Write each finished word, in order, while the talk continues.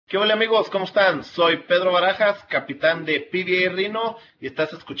¿Qué hola amigos? ¿Cómo están? Soy Pedro Barajas, capitán de PBA Rino y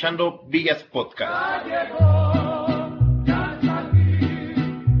estás escuchando Villas Podcast.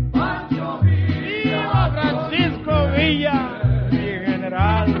 Francisco Villa, mi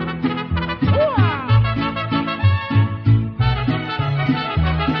general.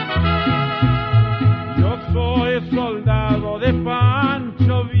 Yo soy soldado de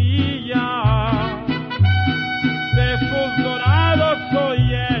Pancho Villa, de sus dorados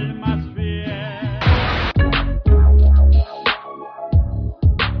soy el más fiel.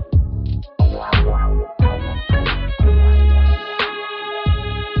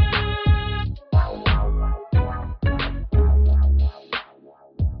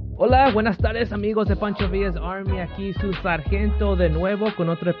 Hola, buenas tardes amigos de Pancho Villas Army, aquí su sargento de nuevo con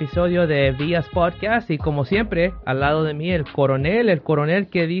otro episodio de Villas Podcast y como siempre, al lado de mí el coronel,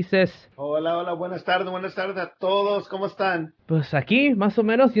 ¿qué dices? Hola, buenas tardes a todos, ¿cómo están? Pues aquí, más o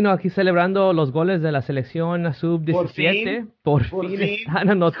menos, aquí celebrando los goles de la selección sub-17, por fin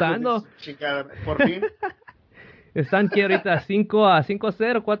están anotando. Chingada, por fin. Están aquí ahorita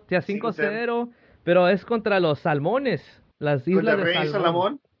 5-0, 5-0, pero es contra los Salmones, las islas de Rey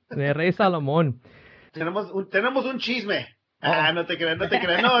Salomón. De Rey Salomón. Tenemos un chisme. No te creas.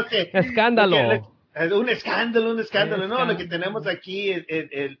 No, es que... Escándalo. Un escándalo. No, lo que tenemos aquí,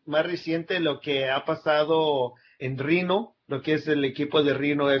 el más reciente, lo que ha pasado en Rino, lo que es el equipo de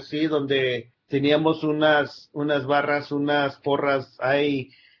Rino FC, donde teníamos unas barras, unas porras ahí.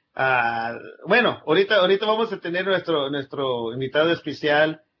 Bueno, ahorita vamos a tener nuestro invitado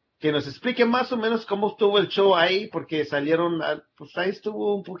especial que nos explique más o menos cómo estuvo el show ahí, porque salieron, pues ahí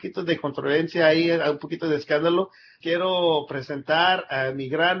estuvo un poquito de controversia ahí, un poquito de escándalo. Quiero presentar a mi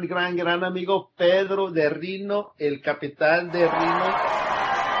gran amigo Pedro de Rino, el capitán de Rino.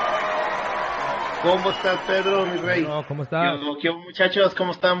 ¿Cómo estás, Pedro, mi rey? No, ¿cómo estás? ¿Qué muchachos?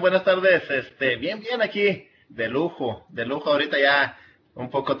 ¿Cómo están? Buenas tardes. Bien aquí, de lujo, ahorita ya un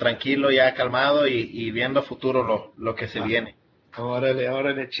poco tranquilo, ya calmado y viendo a futuro lo que se viene.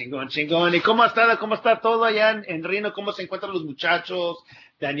 Órale, chingón. ¿Y cómo está todo allá en Rino? ¿Cómo se encuentran los muchachos?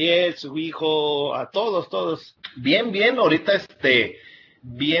 Daniel, su hijo, a todos. Bien, ahorita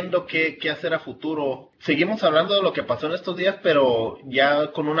viendo qué hacer a futuro. Seguimos hablando de lo que pasó en estos días, pero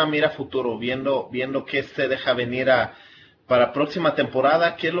ya con una mira a futuro, viendo qué se deja venir para próxima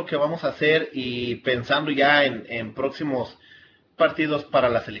temporada, qué es lo que vamos a hacer y pensando ya en próximos partidos para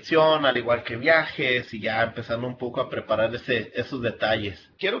la selección, al igual que viajes y ya empezando un poco a preparar esos detalles.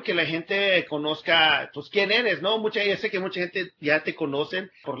 Quiero que la gente conozca, pues, quién eres, ¿no? Yo sé que mucha gente ya te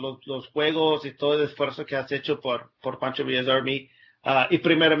conocen por los juegos y todo el esfuerzo que has hecho por Pancho Villas Army. Y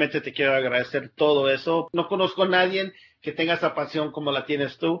primeramente te quiero agradecer todo eso. No conozco a nadie que tenga esa pasión como la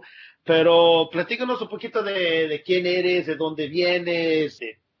tienes tú, pero platícanos un poquito de quién eres, de dónde vienes.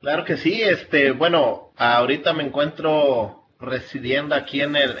 Claro que sí, bueno, ahorita me encuentro residiendo aquí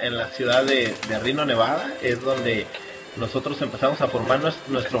en la ciudad de Reno, Nevada. Es donde nosotros empezamos a formar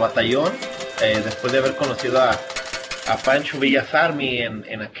nuestro batallón, después de haber conocido a Pancho Villas Army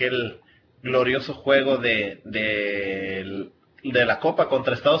en aquel glorioso juego de la Copa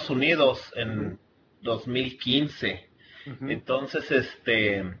contra Estados Unidos en 2015. Uh-huh. Entonces,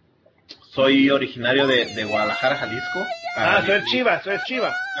 soy originario de Guadalajara, Jalisco. Tú eres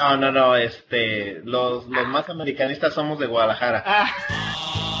Chiva. No, los más americanistas somos de Guadalajara.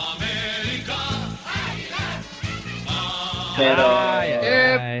 Pero...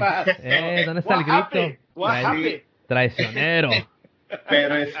 ¿dónde está el grito? Traicionero.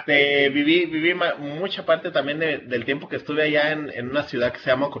 Pero viví mucha parte también del tiempo que estuve allá en una ciudad que se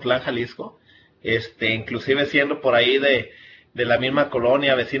llama Ocotlán, Jalisco. Inclusive siendo por ahí de la misma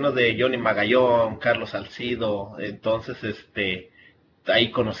colonia, vecinos de Johnny Magallón, Carlos Salcido. Entonces,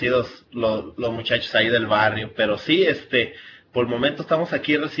 ahí conocidos los muchachos ahí del barrio. Pero sí, por el momento estamos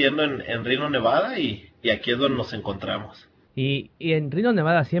aquí residiendo en Reno, Nevada, y aquí es donde nos encontramos. Y en Reno,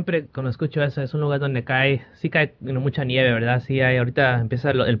 Nevada, siempre cuando escucho eso, es un lugar donde cae mucha nieve, ¿verdad? Sí, ahorita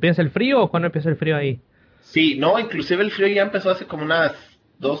empieza el frío, ¿o cuándo empieza el frío ahí? Sí, no, inclusive el frío ya empezó hace como unas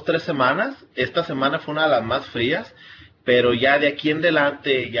 2-3 semanas. Esta semana fue una de las más frías, pero ya de aquí en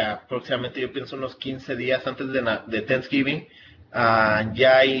adelante, ya próximamente yo pienso unos 15 días antes de Thanksgiving,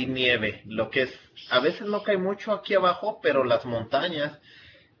 ya hay nieve. Lo que es, a veces no cae mucho aquí abajo, pero las montañas,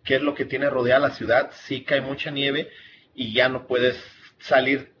 que es lo que tiene rodeada la ciudad, sí cae mucha nieve y ya no puedes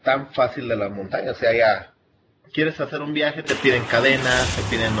salir tan fácil de la montaña. O sea, ya quieres hacer un viaje, te piden cadenas, te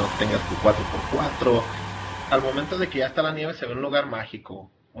piden no tengas tu 4x4. Al momento de que ya está la nieve se ve un lugar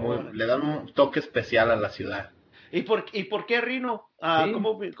mágico. Le dan un toque especial a la ciudad. ¿Y por qué Reno? Sí.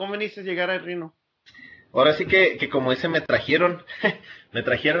 ¿Cómo viniste a llegar a Reno? Ahora sí que como dice, me trajeron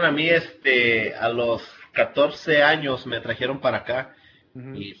a mí, a los 14 años me trajeron para acá.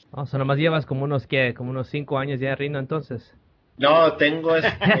 Ujú. Y O sea, nomás llevas como unos, ¿qué? Como unos 5 años ya en Reno, entonces. no, tengo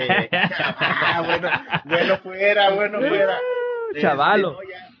bueno fuera. Chavalo. No,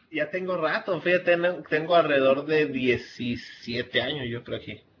 ya tengo rato, fíjate, tengo alrededor de 17 años, yo creo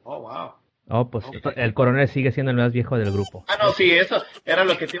que. Oh, wow. Oh, pues Ok. el coronel sigue siendo el más viejo del grupo. Ah, no, sí, eso era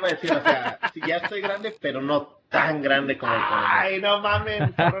lo que te iba a decir, o sea, sí, ya estoy grande, pero no tan grande como el coronel. Ay, no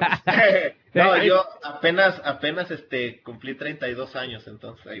mames, cabrón. No, yo apenas, cumplí 32 años,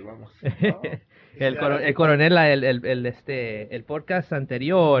 entonces ahí vamos. El coronel, el podcast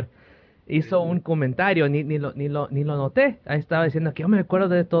anterior hizo un comentario, ni lo noté. Ahí estaba diciendo que yo me acuerdo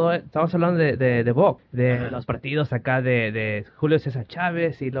de todo. Estamos hablando de Bob, de Ajá. los partidos acá de Julio César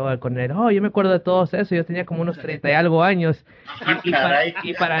Chávez y luego el coronel. Oh, yo me acuerdo de todo eso. Yo tenía como unos 30 y algo años. Caray.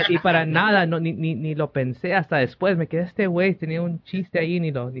 Y para nada, no, ni lo pensé hasta después. Me quedé este güey, tenía un chiste ahí,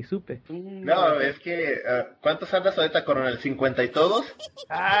 ni supe. No, es que, ¿cuántos andas ahorita, coronel? ¿50 y todos?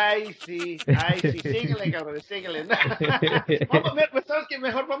 Ay, sí, síguele, cabrón, síguele. Vamos, pues sabes que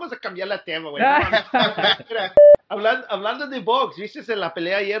mejor vamos a cambiar la tema, güey. No, mira, hablando de box, ¿viste la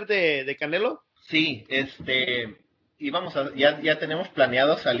pelea ayer de Canelo? Sí, íbamos ya tenemos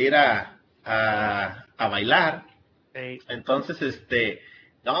planeado salir a bailar. Entonces,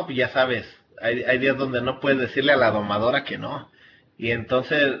 no, pues ya sabes, hay días donde no puedes decirle a la domadora que no. Y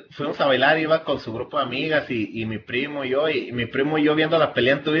entonces fuimos a bailar, iba con su grupo de amigas y mi primo y mi primo y yo viendo la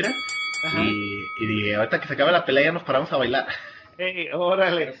pelea en Twitter. Ajá. Y ahorita que se acabe la pelea ya nos paramos a bailar.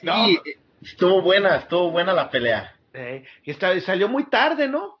 Órale. Sí, No, estuvo buena la pelea. y salió muy tarde,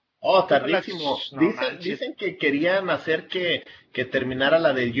 ¿no? Oh, tardísimo. No manches. Dicen que querían hacer que terminara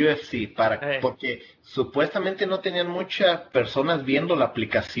la del UFC porque supuestamente no tenían muchas personas viendo la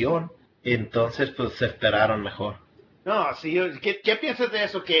aplicación, entonces pues se esperaron mejor. No, sí, ¿qué piensas de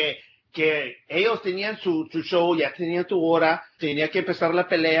eso? Que ellos tenían su show, ya tenían tu hora, tenía que empezar la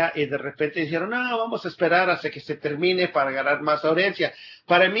pelea y de repente dijeron, no, vamos a esperar hasta que se termine para ganar más audiencia.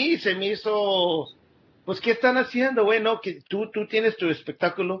 Para mí se me hizo, pues, ¿qué están haciendo, güey? No, que tú tienes tu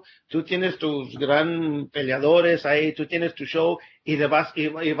espectáculo, tú tienes tus gran peleadores ahí, tú tienes tu show y vas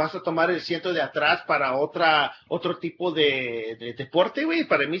a tomar el asiento de atrás para otro tipo de deporte, güey.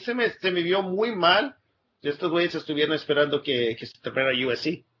 Para mí se me vio muy mal. Estos güeyes estuvieron esperando que se terminara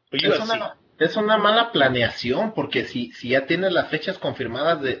UFC. Es una mala planeación, porque si ya tienes las fechas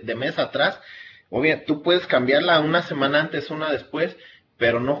confirmadas de mes atrás, obviamente tú puedes cambiarla una semana antes, una después,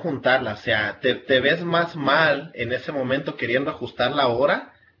 pero no juntarla. O sea, te ves más mal en ese momento queriendo ajustar la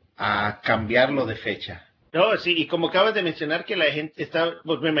hora a cambiarlo de fecha. No, sí, y como acabas de mencionar que la gente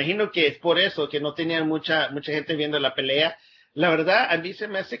pues me imagino que es por eso, que no tenían mucha gente viendo la pelea. La verdad, a mí se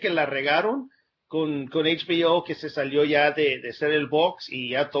me hace que la regaron con HBO, que se salió ya de ser el box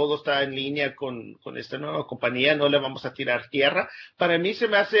y ya todo está en línea con esta nueva compañía, no le vamos a tirar tierra. Para mí se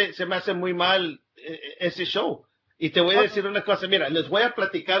me hace muy mal ese show. Y te voy a decir una cosa, mira, les voy a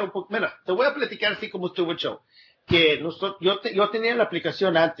platicar un poco, mira, te voy a platicar así como estuvo el show. Que yo tenía la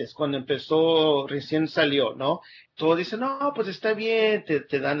aplicación antes, cuando recién salió, ¿no? Todos dicen, no, pues está bien,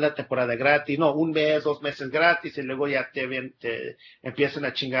 te dan la temporada gratis, no, 1 mes, 2 meses gratis, y luego ya te empiezan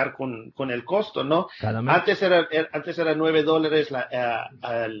a chingar con el costo, ¿no? Cada mes. Antes era $9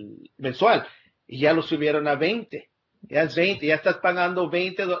 al mensual, y ya lo subieron a 20. Ya es 20, ya estás pagando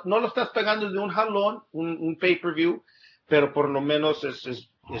 20, no lo estás pagando de un jalón, un pay-per-view, pero por lo menos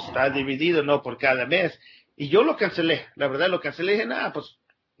está dividido, ¿no? Por cada mes. Y yo lo cancelé, la verdad lo cancelé, dije, nada, pues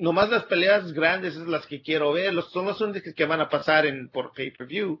nomás las peleas grandes es las que quiero ver, son los únicos que van a pasar por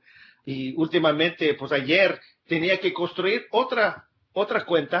pay-per-view. Y últimamente, pues ayer tenía que construir otra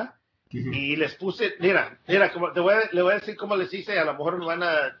cuenta y les puse, mira, como, le voy a decir cómo les hice, a lo mejor me van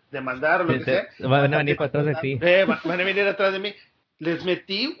a demandar o lo que sea. Van a venir para atrás de ti. Van a venir atrás de mí. Les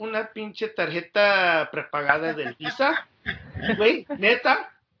metí una pinche tarjeta prepagada del Visa, güey,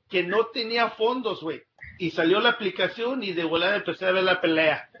 neta, que no tenía fondos, güey. Y salió la aplicación y de volada empecé a ver la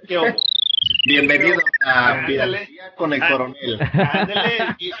pelea. ¿Qué ojo? Bienvenido a Ándale. Piratería con el coronel.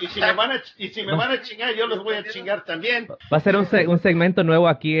 Ándale, y si me van a chingar, yo los voy a chingar también. Va a ser un segmento nuevo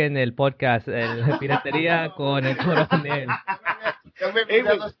aquí en el podcast, el Piratería con el coronel. Ya me he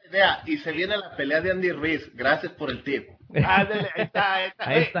dado esta idea y se viene la pelea de Andy Ruiz. Gracias por el tip. Ándale, ahí está.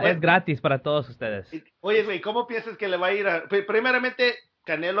 Ahí está, es gratis para todos ustedes. Oye, güey, ¿cómo piensas que le va a ir primeramente,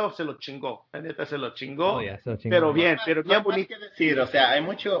 Canelo se lo chingó, la neta se lo chingó, Oh, ya, se lo chingó. pero bien No hay bonito. que decir, o sea, hay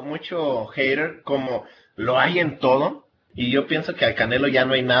mucho hater, como lo hay en todo, y yo pienso que al Canelo ya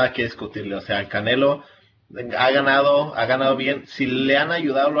no hay nada que discutirle. O sea, al Canelo Ha ganado bien. Si le han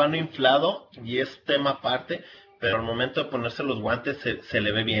ayudado, lo han inflado y es tema aparte, pero al momento de ponerse los guantes se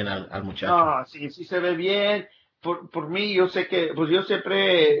le ve bien al muchacho. No, sí, sí se ve bien. Por mí, yo sé que, pues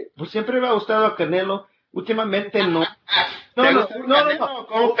siempre me ha gustado Canelo. Últimamente no. ¿Te No, no, gusta el no, no, Canelo no. o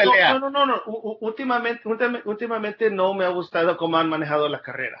cómo pelea? No. Últimamente no me ha gustado cómo han manejado la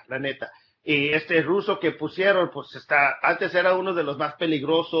carrera, la neta. Y este ruso que pusieron, pues antes era uno de los más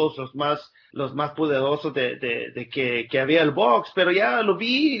peligrosos, los más poderosos de que había el box, pero ya lo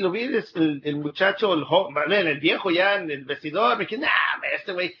vi, el muchacho, el viejo ya en el vestidor, me dije, nah,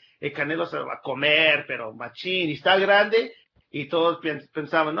 este güey, el Canelo se lo va a comer, pero machín, y está grande, y todos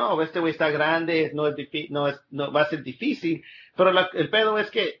pensaban, no, este güey está grande, no va a ser difícil, pero el pedo es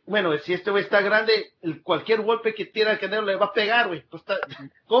que, bueno, si este güey está grande, cualquier golpe que tira el Canelo le va a pegar, güey. Pues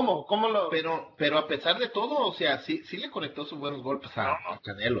 ¿cómo? ¿Cómo lo...? Pero a pesar de todo, o sea, sí le conectó sus buenos golpes a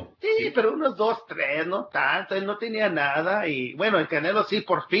Canelo. Sí, pero unos 2, 3, no tanto, él no tenía nada, y bueno, el Canelo sí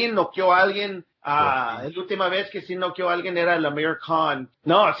por fin noqueó a alguien. La última vez que sí noqueó a alguien era el Amir Khan.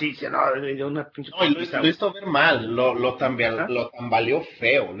 No, sí, no, de una pinche No, lo hizo ver mal, lo tambaleó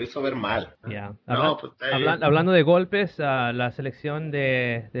feo, lo hizo ver mal. Yeah. No, pues, Hablando de golpes, la selección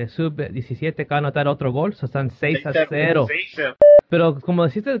de Sub-17 acaba de anotar otro gol, están 6-0. Pero como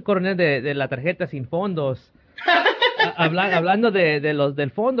deciste el coronel de la tarjeta sin fondos, hablando de los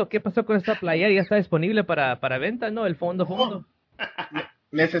del fondo, ¿qué pasó con esta playera? ¿Ya está disponible para venta, no? El fondo.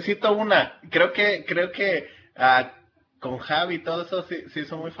 Necesito una. Creo que con Javi y todo eso sí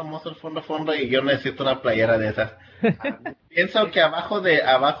son muy famosos el fondo y yo necesito una playera de esas. Pienso que abajo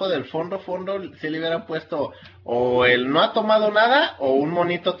del fondo sí le hubieran puesto o el no ha tomado nada o un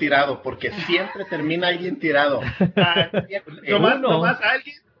monito tirado, porque siempre termina alguien tirado. ¿Nomás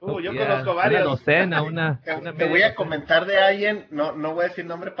alguien? Yo conozco varios. Una docena, Te voy a comentar de alguien, no voy a decir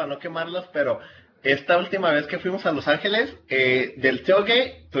nombre para no quemarlos, pero esta última vez que fuimos a Los Ángeles, del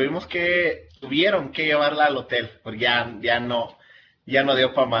tailgate, tuvieron que llevarla al hotel, porque ya no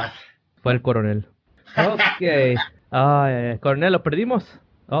dio para más. Fue el coronel. Ok. Ay, coronel, ¿lo perdimos?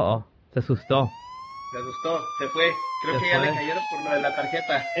 Se asustó. Se fue. Creo que ya le cayeron por lo de la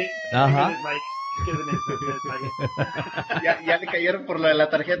tarjeta. Ajá. ya le cayeron por lo de la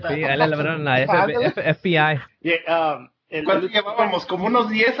tarjeta. Sí, ahí le llamaron la FBI. ¿Cuánto llevábamos? ¿Como unos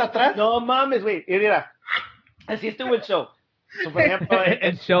 10 atrás? No mames, güey. Mira, así estuvo el show. Por ejemplo,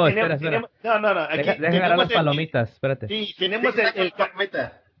 el show, espera. No. Deja agarrar las palomitas, espérate. Sí,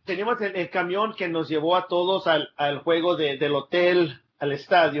 tenemos el camión que nos llevó a todos al juego del hotel, al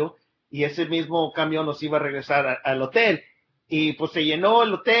estadio, y ese mismo camión nos iba a regresar al hotel. Y pues se llenó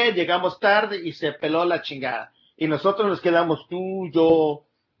el hotel, llegamos tarde y se peló la chingada. Y nosotros nos quedamos tú, yo,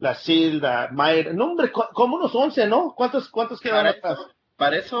 la Silda, Mayra, no hombre, como unos 11, ¿no? ¿Cuántos quedaron atrás?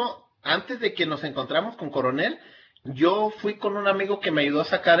 Para eso, antes de que nos encontramos con Coronel, yo fui con un amigo que me ayudó a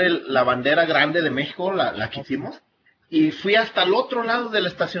sacar la bandera grande de México, la que hicimos, y fui hasta el otro lado del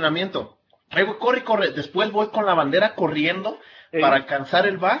estacionamiento. Ahí voy, corre. Después voy con la bandera corriendo para alcanzar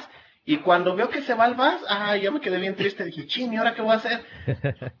el bus, y cuando veo que se va el bus, ya me quedé bien triste. Dije, ching, ¿y ahora qué voy a hacer?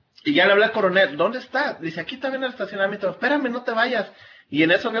 Y ya le hablé al coronel, ¿dónde está? Dice, aquí está bien el estacionamiento, espérame, no te vayas. Y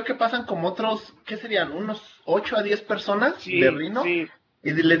en eso veo que pasan como otros, ¿qué serían? Unos 8 a 10 personas de Rino. Sí.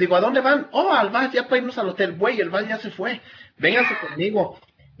 Y les digo, ¿a dónde van? Al bus, ya para irnos al hotel. Güey, el bus ya se fue. Vénganse conmigo.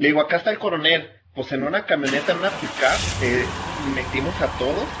 Le digo, acá está el coronel. Pues en una camioneta, en una pick-up, metimos a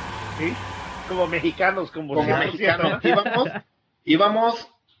todos. Sí, como mexicanos, como mexicanos. Íbamos,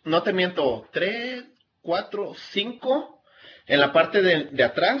 no te miento, 3, 4, 5. En la parte de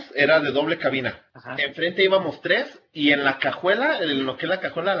atrás era de doble cabina. Ajá. Enfrente íbamos 3 y en la cajuela, en lo que es la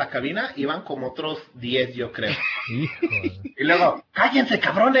cajuela de la cabina, iban como otros 10, yo creo. Y luego, cállense,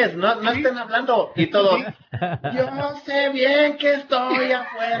 cabrones, no estén hablando. Y todos, yo sé bien que estoy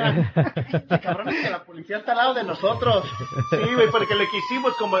afuera. Cállense, cabrones, que la policía está al lado de nosotros. Sí, güey, porque lo que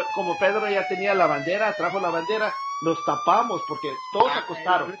hicimos, como Pedro ya tenía la bandera, trajo la bandera, nos tapamos porque todos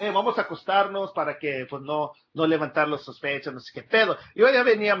acostaron. Vamos a acostarnos para que pues no levantar los sospechos, no sé qué pedo. Yo ya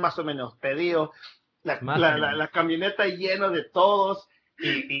venía más o menos pedido, la camioneta llena de todos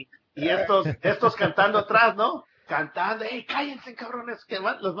y estos cantando atrás, ¿no? Cantando, cállense, cabrones, que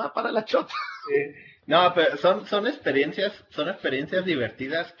los va para la chota. Sí. No, pero son experiencias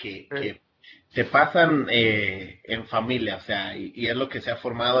divertidas que se pasan en familia, o sea, y es lo que se ha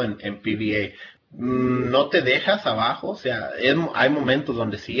formado en PBA. no te dejas abajo, o sea, hay momentos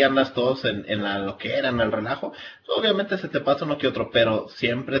donde sí andas todos en la loquera, en el relajo, obviamente se te pasa uno que otro, pero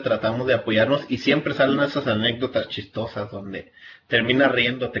siempre tratamos de apoyarnos y siempre salen esas anécdotas chistosas donde terminas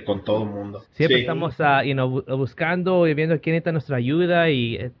riéndote con todo el mundo. Siempre Sí. estamos buscando y viendo quién necesita nuestra ayuda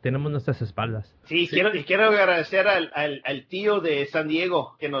y tenemos nuestras espaldas. Sí, Sí. quiero agradecer al tío de San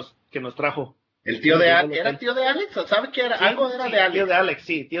Diego que nos trajo. El tío de ¿era tío de Alex? ¿Sabe qué era? Sí, Algo era sí, de Alex. Tío de Alex,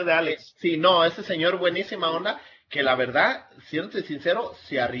 sí, tío de Alex. Sí, no, ese señor buenísima onda, que la verdad, siendo sincero,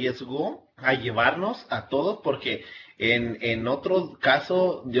 se arriesgó a llevarnos a todos porque en otro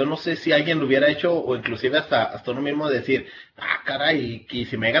caso, yo no sé si alguien lo hubiera hecho o inclusive hasta uno mismo decir, caray, y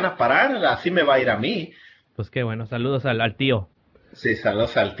si me llegan a parar, así me va a ir a mí. Pues qué bueno, saludos al tío. Sí,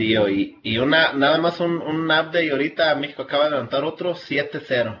 saludos al tío. Y nada más un update ahorita, México acaba de levantar otro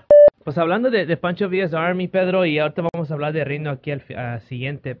 7-0. Pues hablando de Pancho Villa's Army, Pedro, y ahorita vamos a hablar de Rino aquí al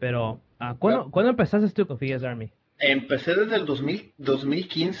siguiente, pero ¿cuándo empezaste tú con Villa's Army? Empecé desde el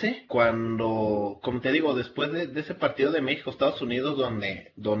 2015, cuando, como te digo, después de ese partido de México-Estados Unidos,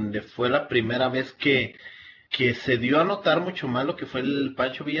 donde fue la primera vez que se dio a notar mucho más lo que fue el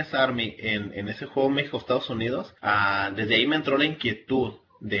Pancho Villa's Army en ese juego México-Estados Unidos. Desde ahí me entró la inquietud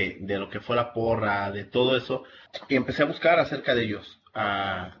de lo que fue la porra, de todo eso, y empecé a buscar acerca de ellos.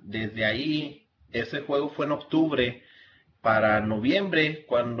 Desde ahí, ese juego fue en octubre. Para noviembre,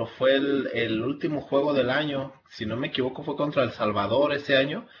 cuando fue el último juego del año, si no me equivoco fue contra El Salvador ese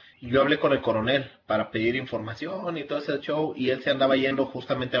año, y yo hablé con el coronel para pedir información y todo ese show, y él se andaba yendo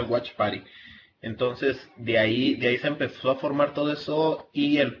justamente al Watch Party. Entonces, de ahí se empezó a formar todo eso,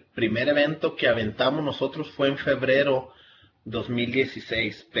 y el primer evento que aventamos nosotros fue en febrero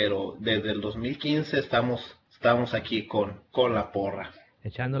 2016, pero desde el 2015 estamos aquí con la porra.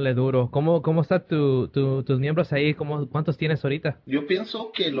 Echándole duro. ¿Cómo están tus miembros ahí? ¿Cuántos tienes ahorita? Yo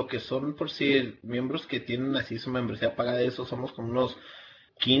pienso que lo que son por sí miembros que tienen así su membresía pagada de eso, somos como unos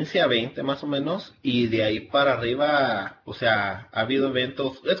 15 a 20 más o menos, y de ahí para arriba, o sea, ha habido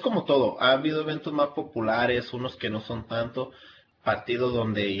eventos, es como todo, ha habido eventos más populares, unos que no son tanto, partidos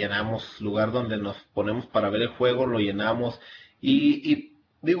donde llenamos, lugar donde nos ponemos para ver el juego, lo llenamos, y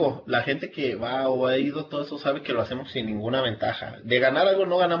digo, la gente que va o ha ido todo eso sabe que lo hacemos sin ninguna ventaja. De ganar algo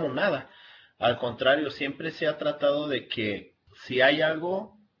no ganamos nada. Al contrario, siempre se ha tratado de que si hay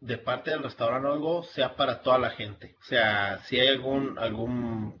algo de parte del restaurante o algo, sea para toda la gente. O sea, si hay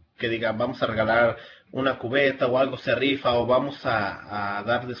algún que diga, vamos a regalar una cubeta o algo, se rifa o vamos a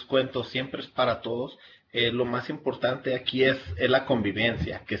dar descuentos, siempre es para todos. Lo más importante aquí es la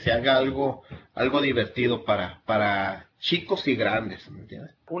convivencia, que se haga algo divertido para chicos y grandes, ¿me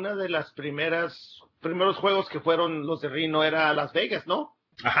entiendes? Una de las primeros juegos que fueron los de Rino era Las Vegas, ¿no?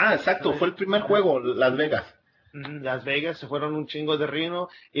 Ajá, exacto, fue el primer juego, Las Vegas. Las Vegas se fueron un chingo de Rino,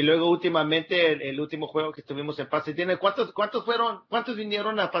 y luego últimamente el último juego que tuvimos en Pasadena, ¿cuántos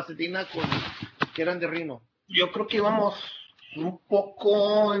vinieron a Pasadena que eran de Rino? Yo creo que íbamos un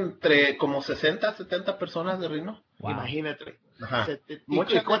poco entre como 60, 70 personas de Rino. Wow. Imagínate. Ajá.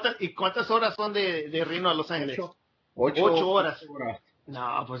 ¿Y cuántas horas son de Rino a Los Ángeles? 8 horas.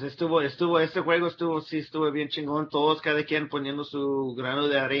 No, pues este juego estuvo bien chingón, todos, cada quien poniendo su grano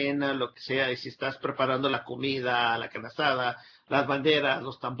de arena, lo que sea, y si estás preparando la comida, la carne asada, las banderas,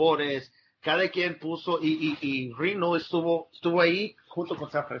 los tambores, cada quien puso, y Reno estuvo ahí junto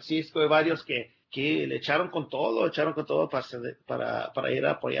con San Francisco y varios que le echaron con todo para ir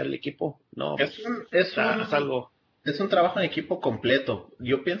a apoyar el equipo. No, es algo. Es un trabajo en equipo completo.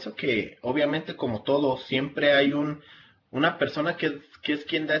 Yo pienso que, obviamente, como todo, siempre hay una persona que es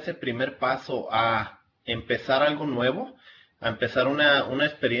quien da ese primer paso a empezar algo nuevo, a empezar una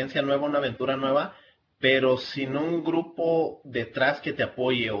experiencia nueva, una aventura nueva, pero sin un grupo detrás que te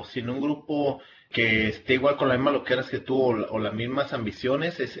apoye o sin un grupo que esté igual con la misma loqueras que tú o las mismas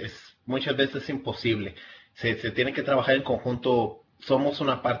ambiciones, es muchas veces imposible. Se tiene que trabajar en conjunto. Somos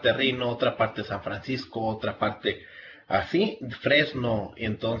una parte Reno, otra parte San Francisco, otra parte así, Fresno, y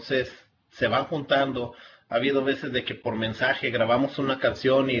entonces se van juntando. Ha habido veces de que por mensaje grabamos una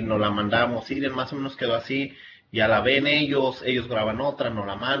canción y nos la mandamos, y más o menos quedó así, y a la ven ellos graban otra, nos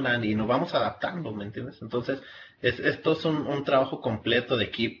la mandan y nos vamos adaptando, ¿me entiendes? Entonces, esto es un trabajo completo de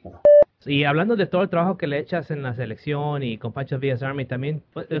equipo. Y hablando de todo el trabajo que le echas en la selección y con Pancho Villa's Army también,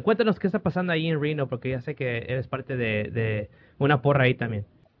 cuéntanos qué está pasando ahí en Reno, porque ya sé que eres parte de una porra ahí también.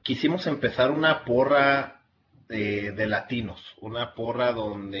 Quisimos empezar una porra de latinos, una porra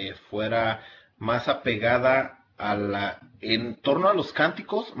donde fuera más apegada en torno a los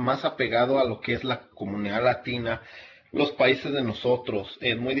cánticos, más apegado a lo que es la comunidad latina, los países de nosotros.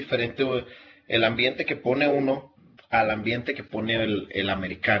 Es muy diferente el ambiente que pone uno al ambiente que pone el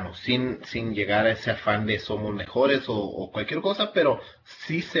americano, sin llegar a ese afán de somos mejores o cualquier cosa, pero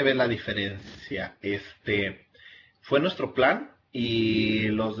sí se ve la diferencia. Fue nuestro plan y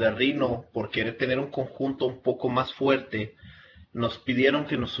los de Rhino, por querer tener un conjunto un poco más fuerte, nos pidieron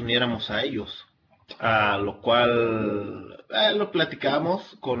que nos uniéramos a ellos, a lo cual lo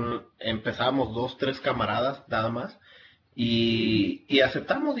platicamos, empezamos 2, 3 camaradas nada más, y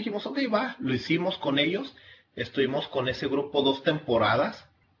aceptamos, dijimos, ok, va, lo hicimos con ellos, estuvimos con ese grupo 2 temporadas,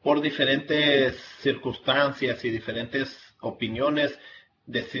 por diferentes circunstancias y diferentes opiniones,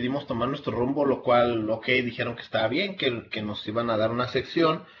 decidimos tomar nuestro rumbo, lo cual, ok, dijeron que estaba bien, que nos iban a dar una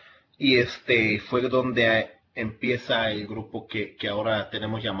sección, y fue donde empieza el grupo que ahora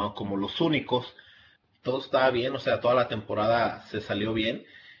tenemos llamado como Los Únicos. Todo estaba bien, o sea, toda la temporada se salió bien.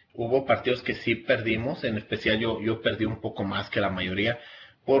 Hubo partidos que sí perdimos, en especial yo perdí un poco más que la mayoría.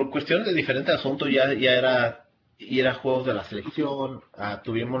 Por cuestiones de diferentes asuntos, ya era ir a juegos de la selección.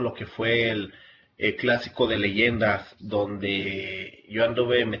 Tuvimos lo que fue el clásico de leyendas, donde yo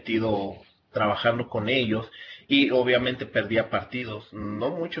anduve metido trabajando con ellos y obviamente perdía partidos, no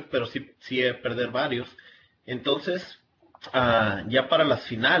muchos, pero sí perder varios. Entonces, ya para las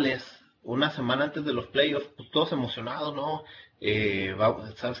finales, una semana antes de los playoffs, pues todos emocionados, ¿no?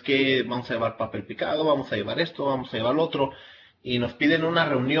 ¿Sabes qué? Vamos a llevar papel picado, vamos a llevar esto, vamos a llevar lo otro, y nos piden una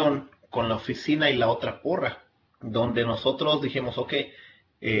reunión con la oficina y la otra porra, donde nosotros dijimos, ok,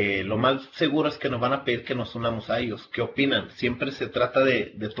 lo más seguro es que nos van a pedir que nos unamos a ellos. ¿Qué opinan? Siempre se trata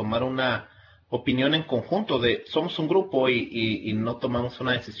de tomar una opinión en conjunto, somos un grupo y no tomamos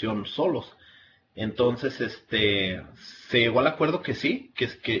una decisión solos. Entonces, se llegó al acuerdo que sí,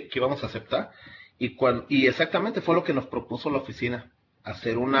 que íbamos a aceptar. Y exactamente fue lo que nos propuso la oficina,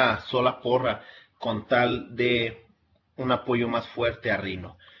 hacer una sola porra con tal de un apoyo más fuerte a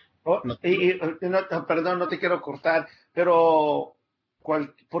Rhino. Perdón, no te quiero cortar, pero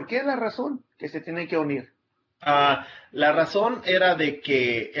 ¿por qué es la razón que se tienen que unir? La razón era de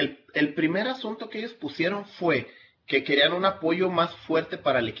que el primer asunto que ellos pusieron fue que querían un apoyo más fuerte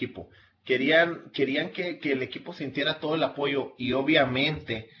para el equipo. Querían que el equipo sintiera todo el apoyo y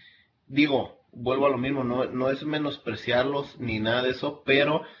obviamente, vuelvo a lo mismo, no es menospreciarlos ni nada de eso,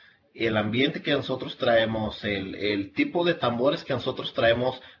 pero el ambiente que nosotros traemos, el tipo de tambores que nosotros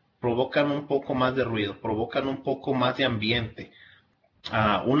traemos provocan un poco más de ruido, provocan un poco más de ambiente.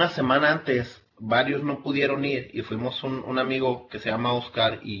 Una semana antes, varios no pudieron ir y fuimos un amigo que se llama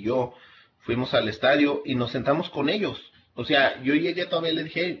Oscar y yo, fuimos al estadio y nos sentamos con ellos. O sea, yo llegué todavía y le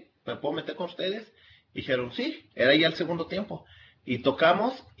dije, hey, ¿me puedo meter con ustedes? Dijeron, sí, era ya el segundo tiempo. Y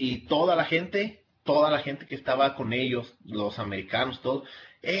tocamos y toda la gente que estaba con ellos, los americanos, todos,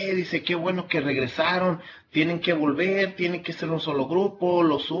 dice, qué bueno que regresaron, tienen que volver, tienen que ser un solo grupo,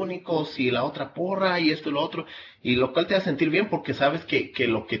 los únicos y la otra porra y esto y lo otro. Y lo cual te hace sentir bien porque sabes que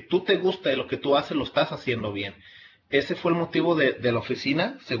lo que tú te gusta y lo que tú haces lo estás haciendo bien. Ese fue el motivo de la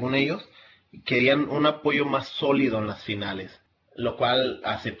oficina, según ellos, querían un apoyo más sólido en las finales. Lo cual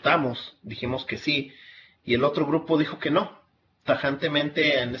aceptamos, dijimos que sí, y el otro grupo dijo que no.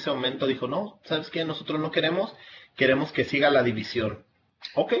 Tajantemente en ese momento dijo, no, ¿sabes qué? Nosotros no queremos que siga la división.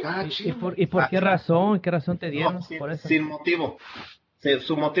 Ok. ¿Y por qué razón? ¿Qué razón te dieron? No, por eso? Sin motivo.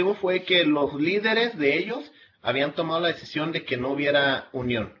 Su motivo fue que los líderes de ellos habían tomado la decisión de que no hubiera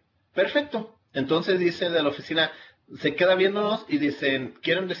unión. Perfecto. Entonces dice de la oficina, se queda viéndonos y dicen,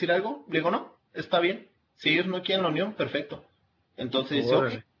 ¿quieren decir algo? Le digo, no, está bien. Si ellos no quieren la unión, perfecto. Entonces dice,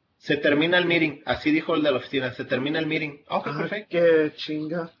 ok, se termina el meeting. Así dijo el de la oficina, se termina el meeting. Ok, perfecto. Qué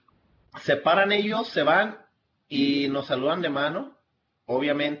chinga. Se paran ellos, se van y nos saludan de mano.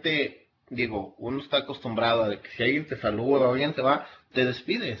 Obviamente, uno está acostumbrado a que si alguien te saluda o alguien te va, te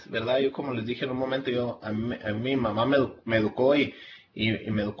despides, ¿verdad? Yo como les dije en un momento, a mi mamá me educó y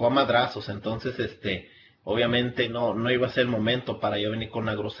me educó a madrazos. Entonces, obviamente no iba a ser el momento para yo venir con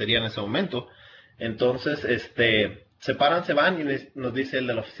una grosería en ese momento. Entonces, se paran, se van y nos dice el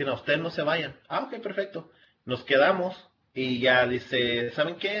de la oficina, ustedes no se vayan. Ok, perfecto. Nos quedamos y ya dice,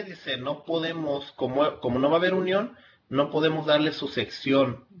 ¿saben qué? Dice, no podemos, como no va a haber unión, no podemos darle su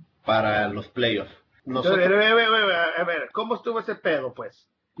sección para los playoffs. A ver, ¿cómo estuvo ese pedo, pues?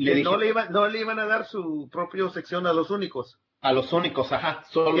 Le dije, no le iban a dar su propia sección a los únicos. A los únicos, ajá.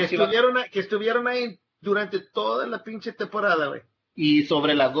 Que estuvieron ahí durante toda la pinche temporada, güey. Y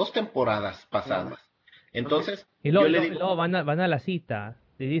sobre las 2 temporadas pasadas. Entonces, y luego van a la cita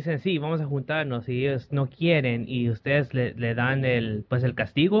y dicen, sí, vamos a juntarnos, y ellos no quieren, y ustedes le dan el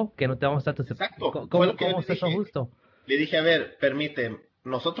castigo, que no te vamos a dar. Exacto. ¿Cómo es eso justo? Le dije, a ver,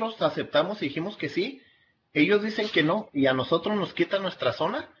 nosotros aceptamos y dijimos que sí, ellos dicen que no, y a nosotros nos quitan nuestra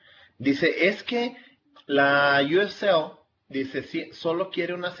zona. Dice, es que La USL dice, sí, solo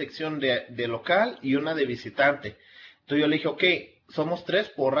quiere una sección de local y una de visitante. Entonces yo le dije, ok, somos 3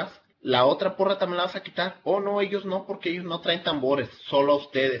 porras, la otra porra también la vas a quitar. Oh, no, ellos no, porque ellos no traen tambores, solo a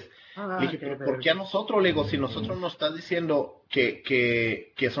ustedes. Le dije, pero ¿por qué a nosotros? Le digo, si nosotros nos estás diciendo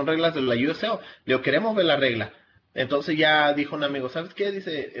que son reglas de la USL, le digo, queremos ver la regla. Entonces ya dijo un amigo, ¿sabes qué?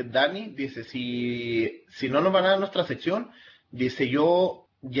 Dice, Dani, dice, si no nos van a dar nuestra sección, dice, yo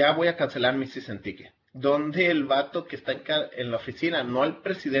ya voy a cancelar mi season ticket. Donde el vato que está en la oficina, no el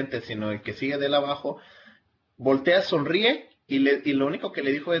presidente, sino el que sigue de él abajo, voltea, sonríe y lo único que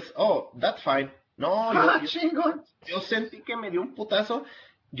le dijo es, oh, that's fine. No, yo sentí que me dio un putazo.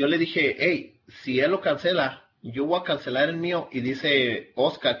 Yo le dije, hey, si él lo cancela, yo voy a cancelar el mío. Y dice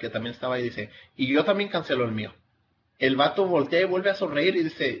Oscar, que también estaba ahí, dice, y yo también cancelo el mío. El vato voltea y vuelve a sonreír y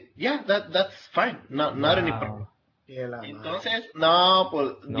dice, yeah, that's fine, not any problem. Entonces, no,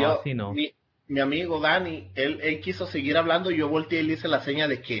 pues No, yo, así no. mi amigo Dani, él quiso seguir hablando y yo volteé y le hice la seña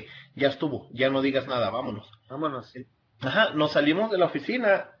de que ya estuvo, ya no digas nada, vámonos. Vámonos. Ajá, nos salimos de la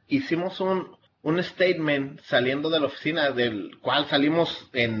oficina, hicimos un statement saliendo de la oficina, del cual salimos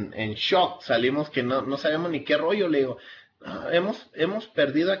en shock, salimos que no sabemos ni qué rollo, le digo, hemos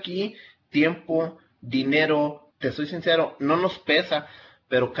perdido aquí tiempo, dinero, te soy sincero, no nos pesa,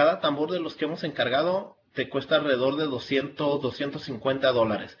 pero cada tambor de los que hemos encargado te cuesta alrededor de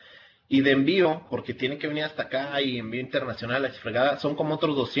 $250. Y de envío, porque tiene que venir hasta acá y envío internacional, la fregada, son como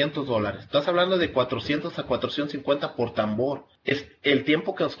otros $200. Estás hablando de 400 a 450 por tambor. Es el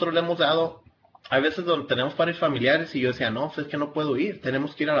tiempo que nosotros le hemos dado. Hay veces donde tenemos pares familiares y yo decía, no, pues es que no puedo ir,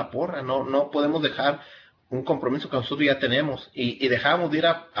 tenemos que ir a la porra, no podemos dejar un compromiso que nosotros ya tenemos. Y dejábamos de ir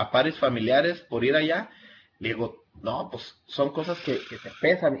a pares familiares por ir allá. Le digo, no, pues son cosas que te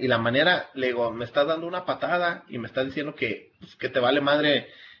pesan. Y la manera, le digo, me estás dando una patada y me estás diciendo que te vale madre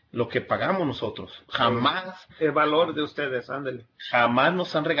lo que pagamos nosotros. Jamás. El valor de ustedes, ándale. Jamás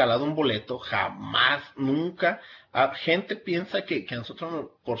nos han regalado un boleto, jamás, nunca. Gente piensa que a nosotros,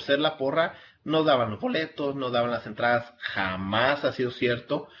 por ser la porra, nos daban los boletos, nos daban las entradas. Jamás ha sido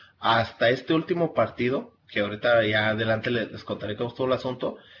cierto. Hasta este último partido, que ahorita ya adelante les contaré cómo estuvo el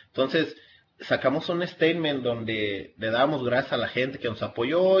asunto. Entonces, sacamos un statement donde le dábamos gracias a la gente que nos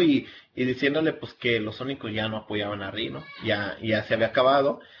apoyó y diciéndole pues que los Sónicos ya no apoyaban a Rino, ya se había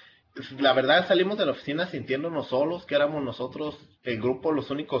acabado. La verdad salimos de la oficina sintiéndonos solos, que éramos nosotros el grupo, los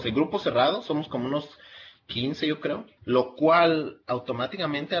únicos, el grupo cerrado, somos como unos 15 yo creo, lo cual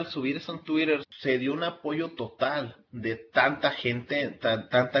automáticamente al subir eso en Twitter se dio un apoyo total de tanta gente,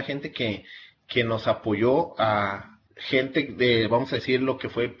 tanta gente que nos apoyó, a gente de, vamos a decir, lo que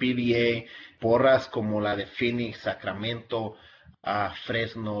fue PBA, porras como la de Phoenix, Sacramento, a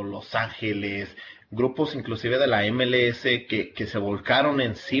Fresno, Los Ángeles, grupos inclusive de la MLS que se volcaron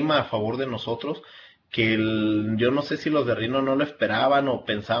encima a favor de nosotros, que yo no sé si los de Rino no lo esperaban o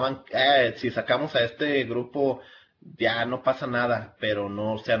pensaban, si sacamos a este grupo ya no pasa nada, pero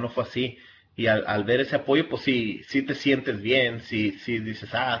no, o sea, no fue así. Y al ver ese apoyo, pues sí te sientes bien, sí dices,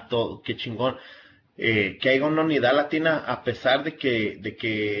 todo, qué chingón. Que haya una unidad latina a pesar de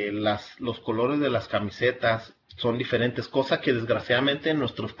que los colores de las camisetas son diferentes, cosa que desgraciadamente en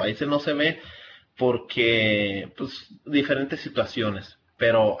nuestros países no se ve porque pues diferentes situaciones,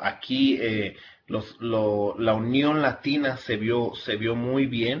 pero aquí la unión latina se vio muy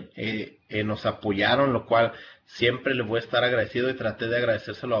bien, nos apoyaron, lo cual siempre le voy a estar agradecido y traté de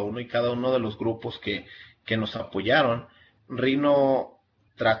agradecérselo a uno y cada uno de los grupos que nos apoyaron. Rino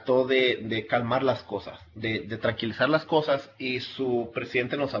trató de calmar las cosas, de tranquilizar las cosas, y su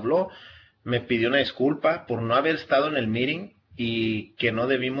presidente nos habló, me pidió una disculpa por no haber estado en el meeting y que no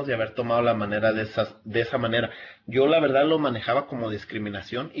debimos de haber tomado la manera de esa manera. Yo la verdad lo manejaba como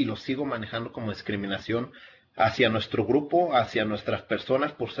discriminación y lo sigo manejando como discriminación hacia nuestro grupo, hacia nuestras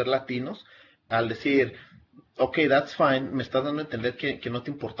personas por ser latinos, al decir, ok, that's fine, me estás dando a entender que no te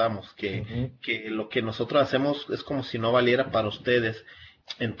importamos, que lo que nosotros hacemos es como si no valiera para ustedes.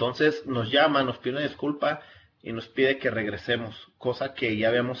 Entonces nos llama, nos pide una disculpa y nos pide que regresemos, cosa que ya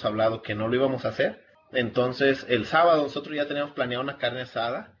habíamos hablado que no lo íbamos a hacer. Entonces el sábado nosotros ya teníamos planeado una carne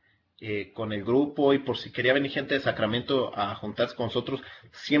asada con el grupo, y por si quería venir gente de Sacramento a juntarse con nosotros,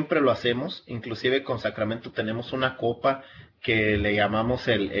 siempre lo hacemos. Inclusive con Sacramento tenemos una copa que le llamamos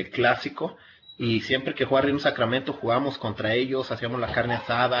el clásico, y siempre que juega Rino Sacramento jugamos contra ellos, hacíamos la carne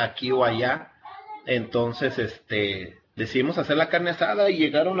asada aquí o allá. Entonces decidimos hacer la carne asada y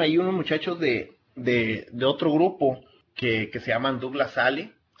llegaron ahí unos muchachos de otro grupo que se llaman Douglas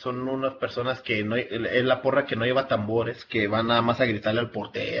Alley. Son unas personas que no, es la porra que no lleva tambores, que van nada más a gritarle al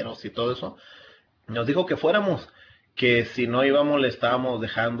portero y todo eso. Nos dijo que fuéramos, que si no íbamos le estábamos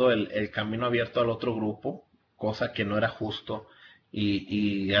dejando el camino abierto al otro grupo, cosa que no era justo.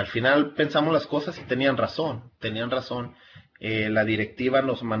 Y al final pensamos las cosas y tenían razón, tenían razón. La directiva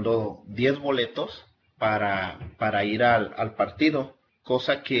nos mandó 10 boletos para ir al partido,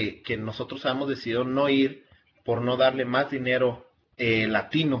 cosa que nosotros habíamos decidido no ir por no darle más dinero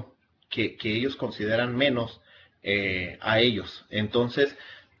latino que ellos consideran menos a ellos. Entonces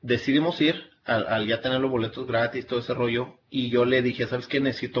decidimos ir al ya tener los boletos gratis, todo ese rollo, y yo le dije, ¿sabes qué?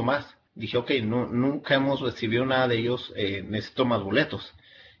 Necesito más. Dije, ok, nunca hemos recibido nada de ellos, necesito más boletos.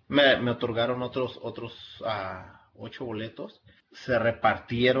 Me otorgaron otros 8 boletos, se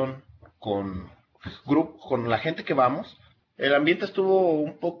repartieron con la gente que vamos. El ambiente estuvo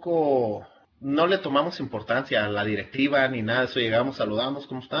un poco, no le tomamos importancia a la directiva ni nada de eso, llegamos, saludamos,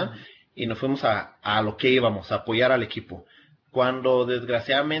 ¿cómo están? Y nos fuimos a lo que íbamos, a apoyar al equipo. Cuando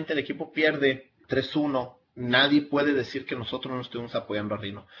desgraciadamente el equipo pierde 3-1, nadie puede decir que nosotros no estuvimos apoyando a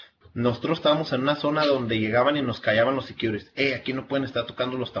Rino. Nosotros estábamos en una zona donde llegaban y nos callaban los securities. Aquí no pueden estar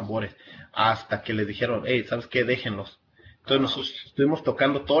tocando los tambores. Hasta que les dijeron, ¿sabes qué? Déjenlos. Entonces nosotros estuvimos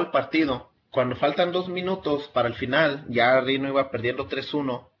tocando todo el partido. Cuando faltan 2 minutos para el final, ya Rino iba perdiendo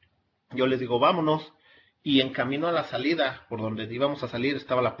 3-1. Yo les digo, vámonos. Y en camino a la salida, por donde íbamos a salir,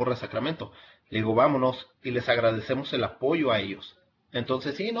 estaba la porra de Sacramento. Le digo, vámonos. Y les agradecemos el apoyo a ellos.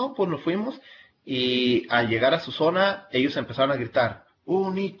 Entonces, sí, no, pues nos fuimos. Y al llegar a su zona, ellos empezaron a gritar,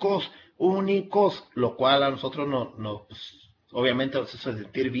 únicos, únicos, lo cual a nosotros pues, obviamente nos hizo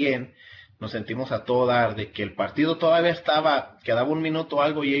sentir bien, nos sentimos a todo dar, de que el partido todavía quedaba 1 minuto o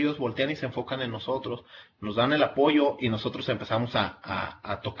algo y ellos voltean y se enfocan en nosotros, nos dan el apoyo y nosotros empezamos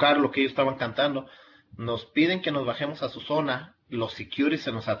a tocar lo que ellos estaban cantando, nos piden que nos bajemos a su zona, los securities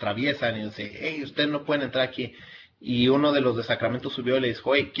se nos atraviesan y dicen, ustedes no pueden entrar aquí, y uno de los de Sacramento subió y le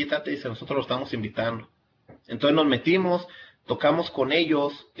dijo, quítate, dice, nosotros lo estamos invitando. Entonces nos metimos, tocamos con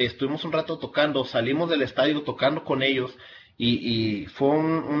ellos, estuvimos un rato tocando, salimos del estadio tocando con ellos y fue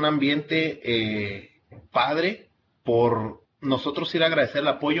un ambiente padre por nosotros ir a agradecer el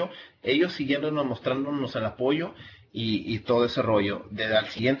apoyo, ellos siguiéndonos, mostrándonos el apoyo y todo ese rollo. Desde al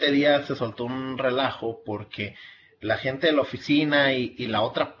siguiente día se soltó un relajo porque la gente de la oficina y la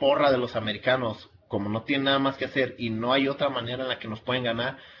otra porra de los americanos, como no tienen nada más que hacer y no hay otra manera en la que nos pueden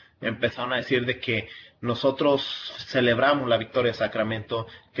ganar, empezaron a decir de que nosotros celebramos la victoria de Sacramento,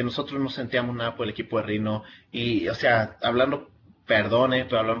 que nosotros no sentíamos nada por el equipo de Rino, y o sea, hablando, pero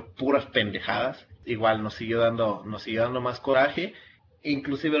hablando puras pendejadas, igual nos siguió dando más coraje.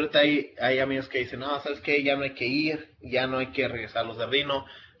 Inclusive ahorita hay amigos que dicen, no, ¿sabes qué? Ya no hay que ir, ya no hay que regresar a los de Rino,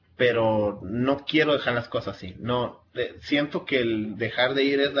 pero no quiero dejar las cosas así, no, siento que el dejar de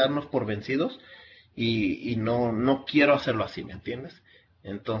ir es darnos por vencidos, y no quiero hacerlo así, ¿me entiendes?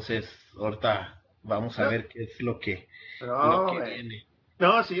 Entonces, ahorita vamos a ver qué es lo que viene.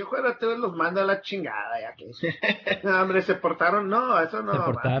 No, si yo fuera tú los mando a la chingada, ya que no, hombre, se portaron, no, eso no. Se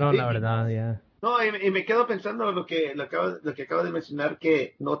portaron, la verdad, ya. No, y me quedo pensando lo que acabo de mencionar,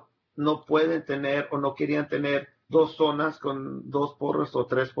 que no pueden tener o no querían tener 2 zonas con 2 porras o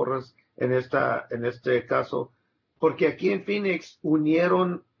 3 porras en este caso, porque aquí en Phoenix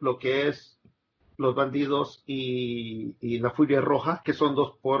unieron lo que es los bandidos y la Furia Roja, que son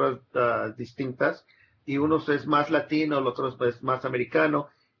 2 porras distintas, y uno es más latino, el otro es más americano,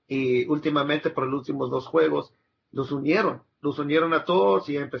 y últimamente por los últimos 2 juegos los unieron a todos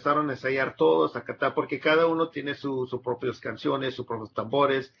y empezaron a ensayar todos, a cantar, porque cada uno tiene sus propias canciones, sus propios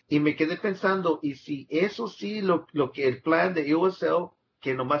tambores, y me quedé pensando, y si eso sí, lo que el plan de USL,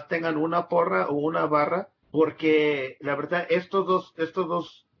 que nomás tengan una porra o una barra, porque la verdad, estos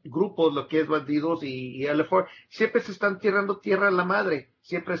dos grupos, lo que es bandidos y LFR, siempre se están tirando tierra a la madre,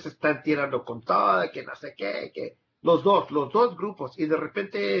 siempre se están tirando con toda, que no sé qué, que los dos grupos, y de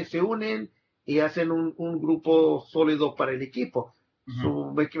repente se unen y hacen un grupo sólido para el equipo.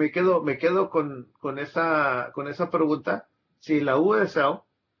 Uh-huh. Me quedo con esa pregunta, si la USL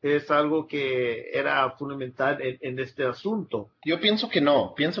es algo que era fundamental en este asunto. Yo pienso que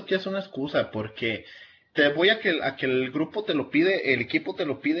no, pienso que es una excusa, porque te voy a que el grupo te lo pide, el equipo te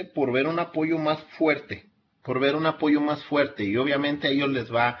lo pide por ver un apoyo más fuerte, y obviamente a ellos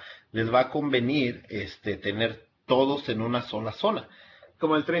les va a convenir tener todos en una sola zona.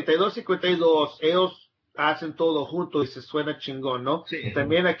 Como el 32-52, ellos hacen todo junto y se suena chingón, ¿no? Sí.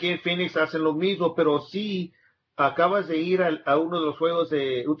 También aquí en Phoenix hacen lo mismo, pero sí, acabas de ir a uno de los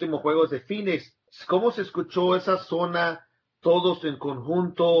últimos juegos de Phoenix. ¿Cómo se escuchó esa zona? Todos en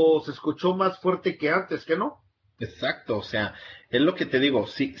conjunto, se escuchó más fuerte que antes, ¿que no? Exacto, o sea, es lo que te digo,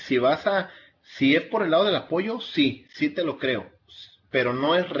 si es por el lado del apoyo, sí te lo creo, pero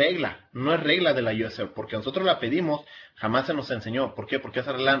no es regla de la USL, porque nosotros la pedimos, jamás se nos enseñó. ¿Por qué? Porque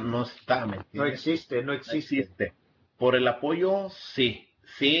esa regla no está, ¿me No entiendes? existe. Existe. Por el apoyo, sí,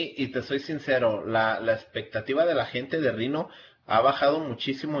 y te soy sincero, la expectativa de la gente de Rino ha bajado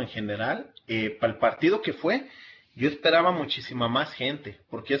muchísimo en general. Para el partido que fue, yo esperaba muchísima más gente,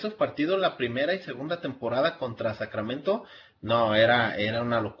 porque esos partidos, la primera y segunda temporada contra Sacramento, no, era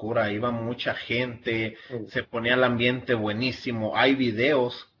una locura, iba mucha gente, se ponía el ambiente buenísimo, hay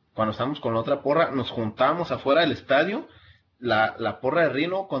videos, cuando estábamos con la otra porra, nos juntábamos afuera del estadio, la porra de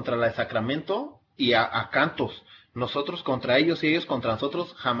Rino contra la de Sacramento y a cantos. Nosotros contra ellos y ellos contra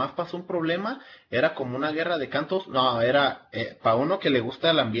nosotros, jamás pasó un problema, era como una guerra de cantos, no, era, para uno que le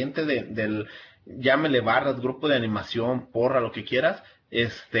gusta el ambiente del, llámele barras, grupo de animación, porra, lo que quieras,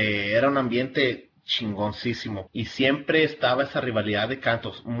 era un ambiente chingoncísimo, y siempre estaba esa rivalidad de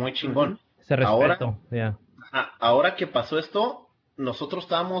cantos, muy chingón. Ese Ahora, respeto, ya. ahora que pasó esto, nosotros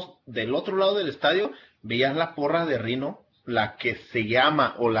estábamos del otro lado del estadio, veías la porra de Rino, la que se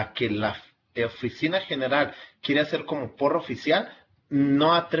llama, o la que la oficina general quiere hacer como porra oficial,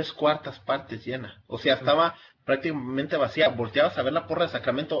 no a 3/4 llena, o sea, estaba prácticamente vacía. Volteabas a ver la porra de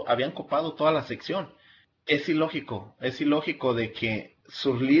Sacramento, habían copado toda la sección. Es ilógico de que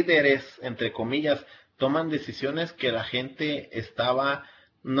sus líderes, entre comillas, toman decisiones que la gente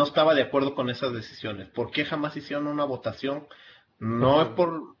no estaba de acuerdo con esas decisiones. ¿Por qué jamás hicieron una votación? No es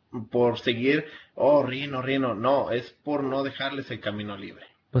por seguir, Rino, no, es por no dejarles el camino libre.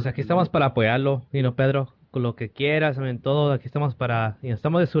 Pues aquí estamos para apoyarlo, Pedro, con lo que quieras, todo, aquí estamos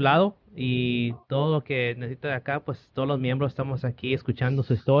estamos de su lado, y todo lo que necesita de acá, pues todos los miembros estamos aquí escuchando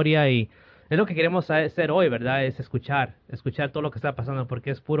su historia, y es lo que queremos hacer hoy, ¿verdad? Es escuchar todo lo que está pasando,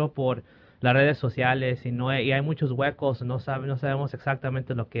 porque es puro por las redes sociales, y hay muchos huecos, no sabemos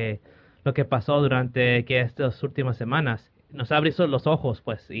exactamente lo que pasó durante estas últimas semanas. Nos ha abierto los ojos,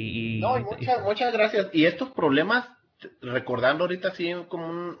 pues, No, muchas gracias. Y estos problemas, recordando ahorita sí como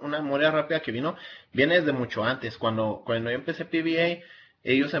una memoria rápida que viene desde mucho antes. Cuando yo empecé PBA,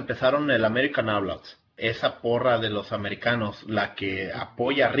 ellos empezaron el American Outlaws, esa porra de los americanos, la que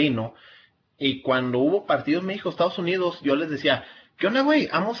apoya a Rino. Y cuando hubo partidos México-Estados Unidos, yo les decía, ¿qué onda, güey?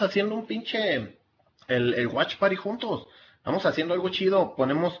 Vamos haciendo un pinche, el watch party juntos. Vamos haciendo algo chido.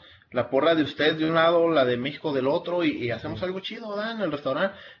 Ponemos la porra de ustedes de un lado, la de México del otro, y hacemos algo chido, ¿verdad? En el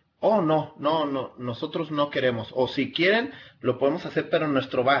restaurante. No, nosotros no queremos. O si quieren, lo podemos hacer, pero en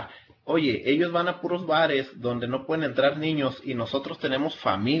nuestro bar. Oye, ellos van a puros bares donde no pueden entrar niños, y nosotros tenemos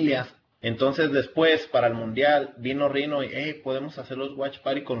familias. Entonces después, para el mundial, vino Rino y, podemos hacer los watch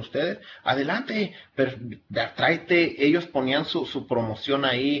party con ustedes. Adelante, pero tráete. Ellos ponían su promoción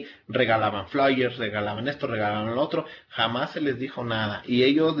ahí, regalaban flyers, regalaban esto, regalaban lo otro. Jamás se les dijo nada. Y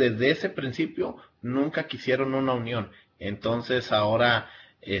ellos desde ese principio nunca quisieron una unión. Entonces ahora,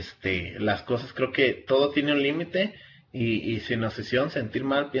 las cosas, creo que todo tiene un límite. Y si nos hicieron sentir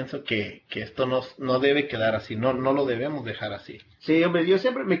mal, pienso que esto no debe quedar así, no lo debemos dejar así. Sí, hombre, yo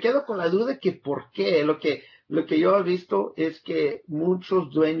siempre me quedo con la duda que por qué. Lo que yo he visto es que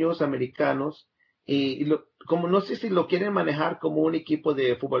muchos dueños americanos, como no sé si lo quieren manejar como un equipo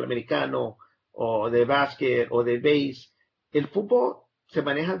de fútbol americano o de básquet o de base, el fútbol se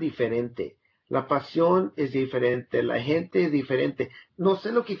maneja diferente. La pasión es diferente, la gente es diferente. No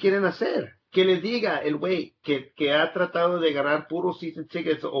sé lo que quieren hacer. Que les diga el güey que ha tratado de ganar puros season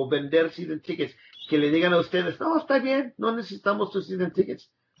tickets o vender season tickets, que le digan a ustedes, no, está bien, no necesitamos tus season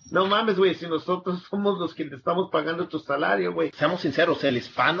tickets. No mames, güey, si nosotros somos los que le estamos pagando tu salario, güey. Seamos sinceros, el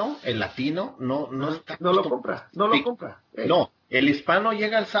hispano, el latino, no está... No lo compra. No, el hispano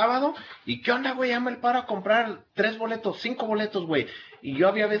llega el sábado y ¿qué onda, güey? Llama el paro a comprar 3 boletos, 5 boletos, güey. Y yo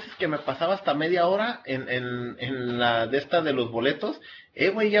había veces que me pasaba hasta media hora en la de esta de los boletos.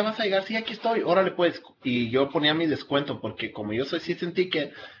 Güey, ya vas a llegar, sí, aquí estoy, órale pues. Y yo ponía mi descuento, porque como yo soy season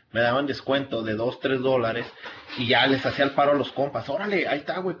ticket, me daban descuento de $2-3, y ya les hacía el paro a los compas. Órale, ahí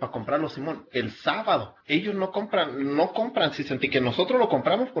está, güey, para comprarlo, Simón. El sábado, ellos no compran season ticket. Nosotros lo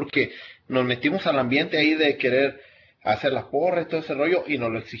compramos porque nos metimos al ambiente ahí de querer hacer la porra y todo ese rollo, y nos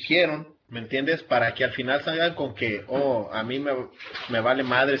lo exigieron, ¿me entiendes? Para que al final salgan con que, a mí me vale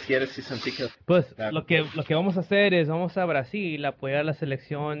madre si eres season ticket. Pues lo que vamos a hacer es, vamos a Brasil a apoyar la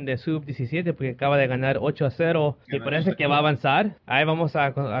selección de Sub-17, porque acaba de ganar 8-0, y parece que va a avanzar. Ahí vamos a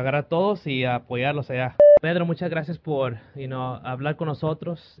agarrar todos y a apoyarlos allá. Pedro, muchas gracias por hablar con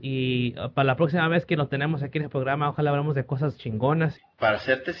nosotros, y para la próxima vez que lo tenemos aquí en el programa, ojalá hablemos de cosas chingonas. Para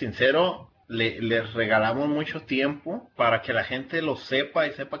serte sincero, les regalamos mucho tiempo para que la gente lo sepa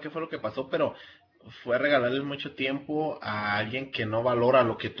y sepa qué fue lo que pasó, pero fue regalarles mucho tiempo a alguien que no valora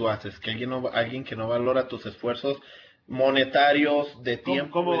lo que tú haces, alguien que no valora tus esfuerzos. monetarios, de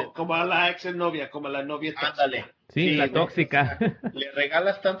tiempo. Como a la ex novia, como a la novia tóxica. Ándale. Sí, la güey, tóxica. o sea, le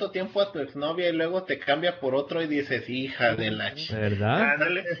regalas tanto tiempo a tu exnovia y luego te cambia por otro y dices, hija de la ¿Verdad?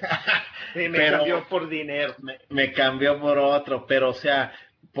 Ándale. Sí, me Pero- cambió por dinero. me cambió por otro, pero o sea,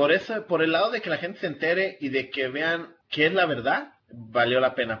 por eso, por el lado de que la gente se entere y de que vean qué es la verdad, valió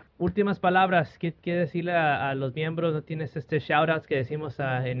la pena. Últimas palabras, ¿qué quiere decirle a los miembros? ¿No tienes shoutouts que decimos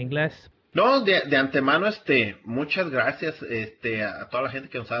en inglés? No, de antemano, muchas gracias, a toda la gente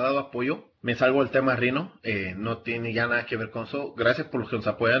que nos ha dado apoyo. Me salgo del tema Rino, no tiene ya nada que ver con eso. Gracias por los que nos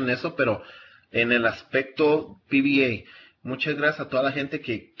apoyan en eso, pero en el aspecto PBA, muchas gracias a toda la gente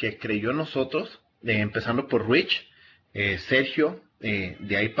que creyó en nosotros, empezando por Rich, Sergio,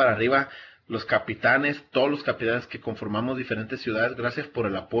 de ahí para arriba, los capitanes, todos los capitanes que conformamos diferentes ciudades. Gracias por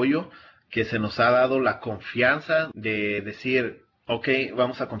el apoyo que se nos ha dado, la confianza de decir, ok,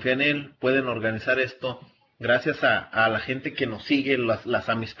 vamos a confiar en él, pueden organizar esto. Gracias a la gente que nos sigue, las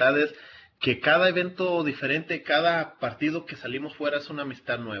amistades, que cada evento diferente, cada partido que salimos fuera es una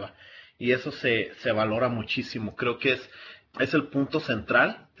amistad nueva. Y eso se valora muchísimo. Creo que es el punto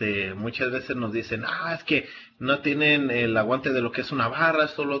central. Muchas veces nos dicen, es que no tienen el aguante de lo que es una barra,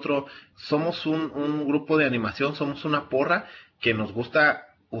 esto, lo otro. Somos un grupo de animación, somos una porra que nos gusta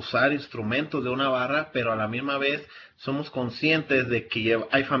usar instrumentos de una barra, pero a la misma vez somos conscientes de que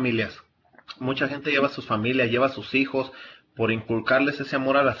hay familias. Mucha gente lleva a sus familias, lleva a sus hijos, por inculcarles ese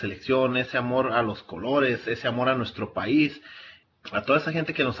amor a la selección, ese amor a los colores, ese amor a nuestro país. A toda esa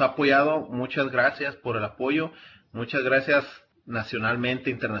gente que nos ha apoyado, muchas gracias por el apoyo, muchas gracias nacionalmente,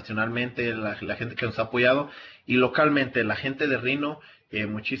 internacionalmente, la gente que nos ha apoyado, y localmente, la gente de Rino,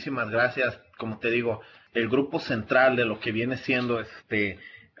 muchísimas gracias. Como te digo, el grupo central de lo que viene siendo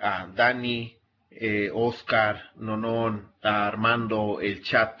a Dani, Oscar, Nonón, a Armando, el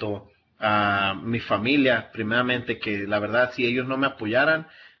Chato, a mi familia, primeramente, que la verdad, si ellos no me apoyaran,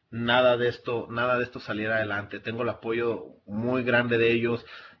 nada de esto saliera adelante. Tengo el apoyo muy grande de ellos,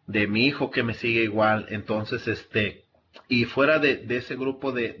 de mi hijo que me sigue igual. Entonces, y fuera de ese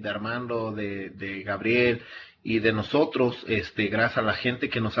grupo de Armando, de Gabriel y de nosotros, gracias a la gente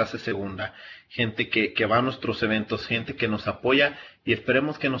que nos hace segunda, gente que va a nuestros eventos, gente que nos apoya, y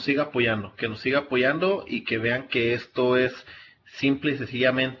esperemos que nos siga apoyando y que vean que esto es simple y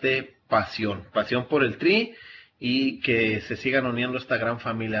sencillamente pasión por el Tri, y que se sigan uniendo esta gran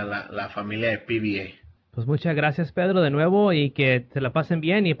familia, la familia de PBA. Pues muchas gracias, Pedro, de nuevo, y que se la pasen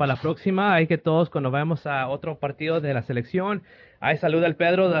bien, y para la próxima hay que todos, cuando vayamos a otro partido de la selección, ahí saluda al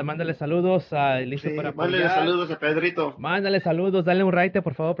Pedro, mándale saludos, listo Sí, para apoyar. mándale saludos a Pedrito. Mándale saludos, dale un raite,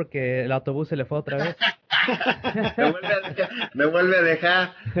 por favor, porque el autobús se le fue otra vez. Me vuelve a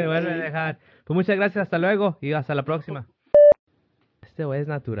dejar. Me vuelve a dejar. Pues muchas gracias, hasta luego, y hasta la próxima. Este güey es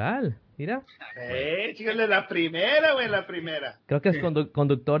natural, mira. Chígale la primera, güey, la primera. Creo que es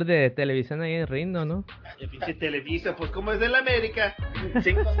conductor de televisión ahí en Rino, ¿no? De pinche Televisa, pues como es de la América.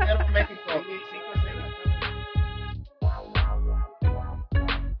 5-0 México. Sí,